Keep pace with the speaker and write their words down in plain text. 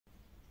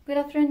Good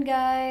afternoon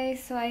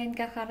guys! So ayun,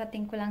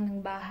 kakarating ko lang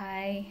ng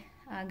bahay.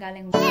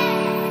 Galing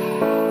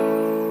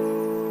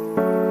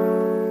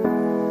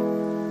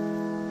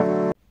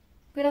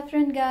Good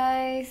afternoon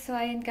guys! So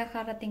ayun,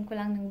 kakarating ko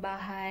lang ng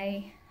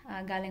bahay.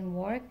 Galing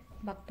work.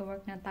 Back to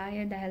work na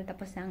tayo dahil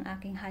tapos na ang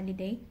aking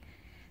holiday.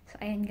 So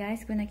ayun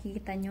guys, kung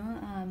nakikita nyo,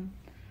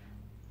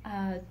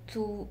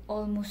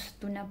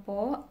 almost 2 na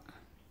po.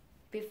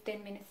 15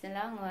 minutes na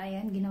lang. O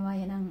ayan, ginawa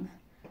yan ng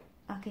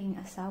aking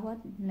asawa.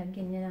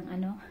 Lagyan niya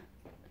ng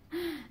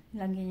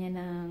lagyan niya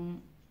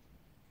ng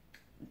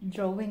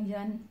drawing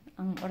dyan,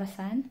 ang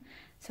orasan.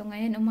 So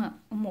ngayon,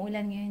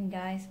 umuulan ngayon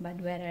guys,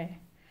 bad weather.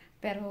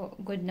 Pero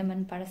good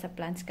naman para sa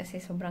plants kasi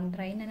sobrang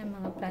dry na ng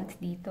mga plants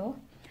dito.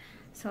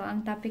 So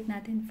ang topic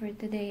natin for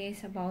today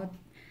is about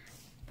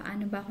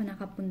paano ba ako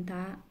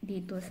nakapunta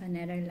dito sa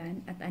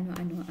Netherlands at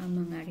ano-ano ang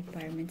mga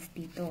requirements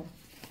dito.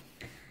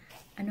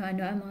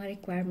 Ano-ano ang mga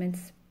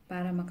requirements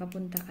para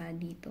makapunta ka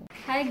dito.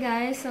 Hi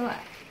guys! So,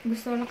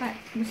 gusto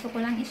ko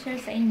lang i-share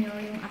sa inyo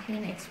yung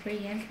aking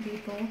experience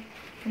dito.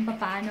 Kung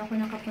paano ako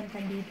nakapunta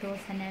dito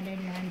sa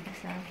Netherlands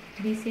as a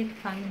visit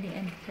family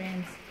and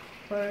friends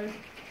or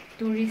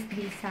tourist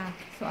visa.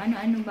 So,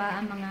 ano-ano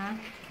ba ang mga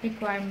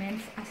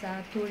requirements as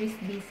a tourist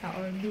visa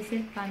or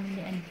visit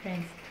family and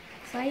friends.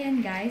 So,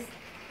 ayan guys.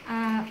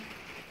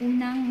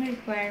 Unang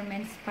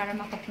requirements para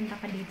makapunta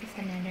ka dito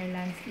sa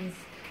Netherlands is,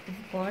 of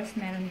course,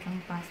 meron kang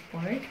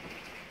passport.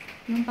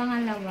 Yung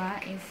pangalawa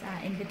is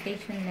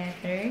invitation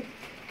letter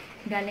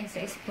galing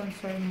sa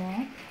sponsor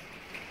mo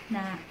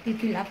na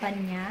pipilapan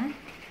niya.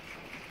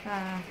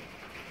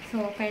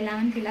 So,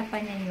 kailangan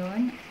pilapan niya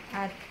yun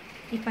at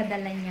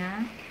ipadala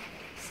niya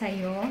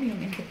sa'yo yung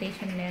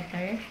invitation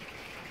letter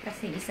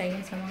kasi isa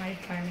yun sa mga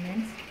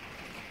requirements.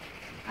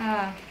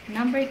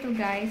 Number 2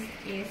 guys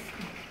is,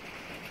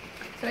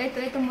 so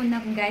ito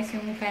muna guys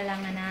yung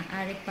kailangan na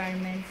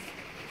requirements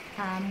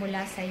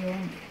mula sa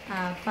yung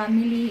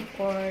family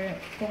or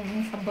kung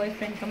sa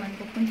boyfriend ka man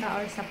pupunta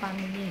or sa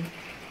family.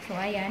 So,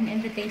 ayan,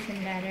 invitation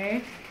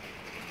letter.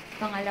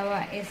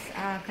 Pangalawa is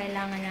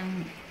kailangan ng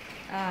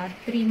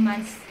 3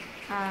 months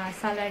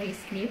salary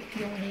slip,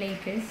 yung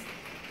latest.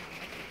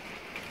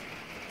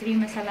 3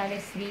 months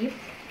salary slip.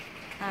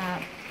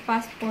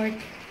 Passport,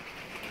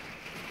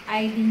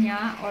 ID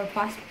niya or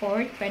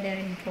passport,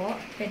 pwede rin po.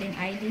 Pwedeng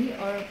ID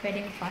or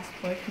pwedeng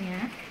passport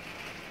niya.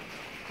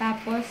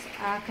 Tapos,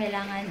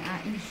 kailangan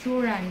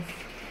insurance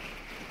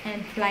and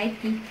flight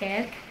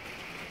ticket.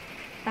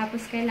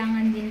 Tapos,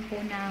 kailangan din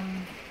po ng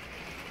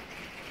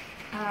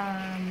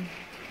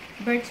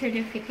birth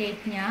certificate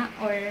niya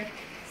or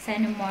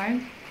cenomar.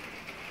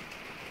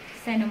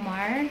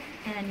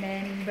 And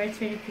then,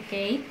 birth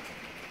certificate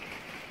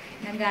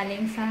na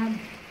galing sa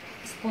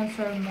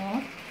sponsor mo.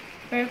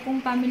 Pero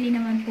kung family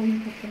naman po yung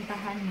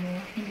pupuntahan mo,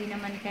 hindi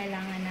naman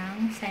kailangan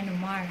ng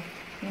cenomar.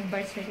 Yung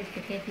birth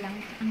certificate lang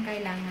ang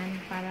kailangan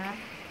para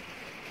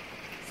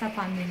sa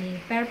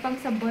family. Pero pag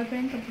sa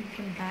boyfriend ka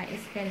pupunta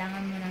is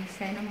kailangan mo ng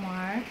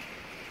cenomar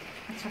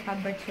at saka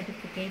birth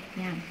certificate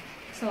niya.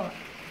 So,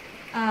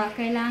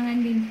 kailangan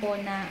din po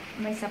na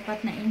may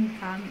sapat na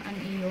income ang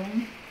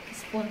iyong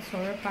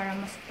sponsor para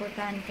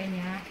masuportahan ka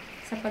niya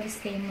sa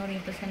pag-stay mo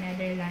rito sa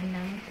Netherlands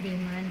ng 3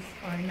 months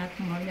or not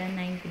more than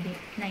 90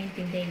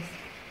 days.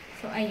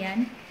 So,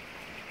 ayan.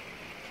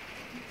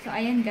 So,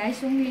 ayan guys,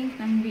 yung link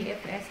ng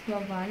BFS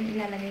Global,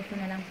 ilalagay ko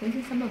na lang po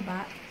sa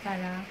baba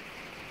para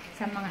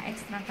sa mga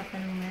extra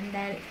katanungan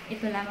dahil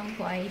ito lamang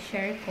po ay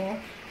share ko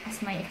as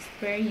my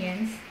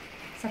experience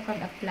sa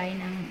pag-apply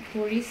ng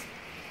tourist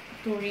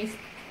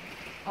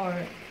or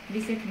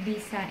visit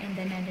visa in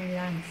the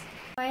Netherlands.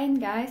 So,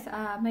 ayan guys,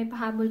 may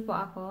pahabol po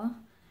ako.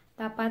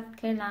 Dapat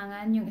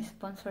kailangan yung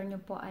sponsor nyo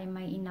po ay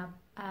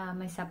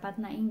may sapat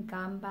na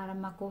income para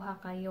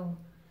makuha kayo.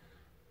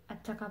 At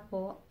saka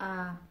po,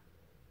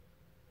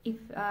 if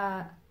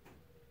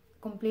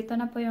kumpleto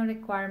na po yung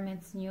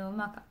requirements nyo,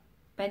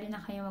 pwede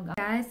na kayo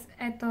Guys,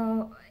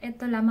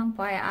 ito lamang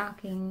po ay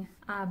aking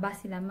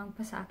base lamang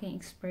po sa aking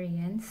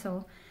experience.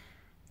 So,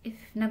 if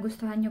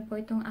nagustuhan nyo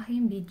po itong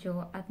aking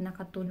video at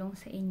nakatulong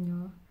sa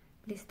inyo,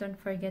 please don't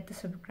forget to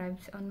subscribe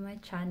on my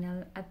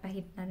channel at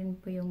pahit na rin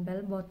po yung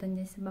bell button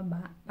dyan sa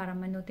baba para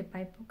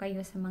ma-notify po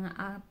kayo sa mga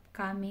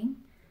upcoming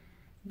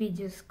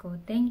videos ko.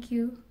 Thank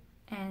you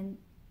and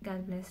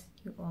God bless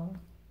you all.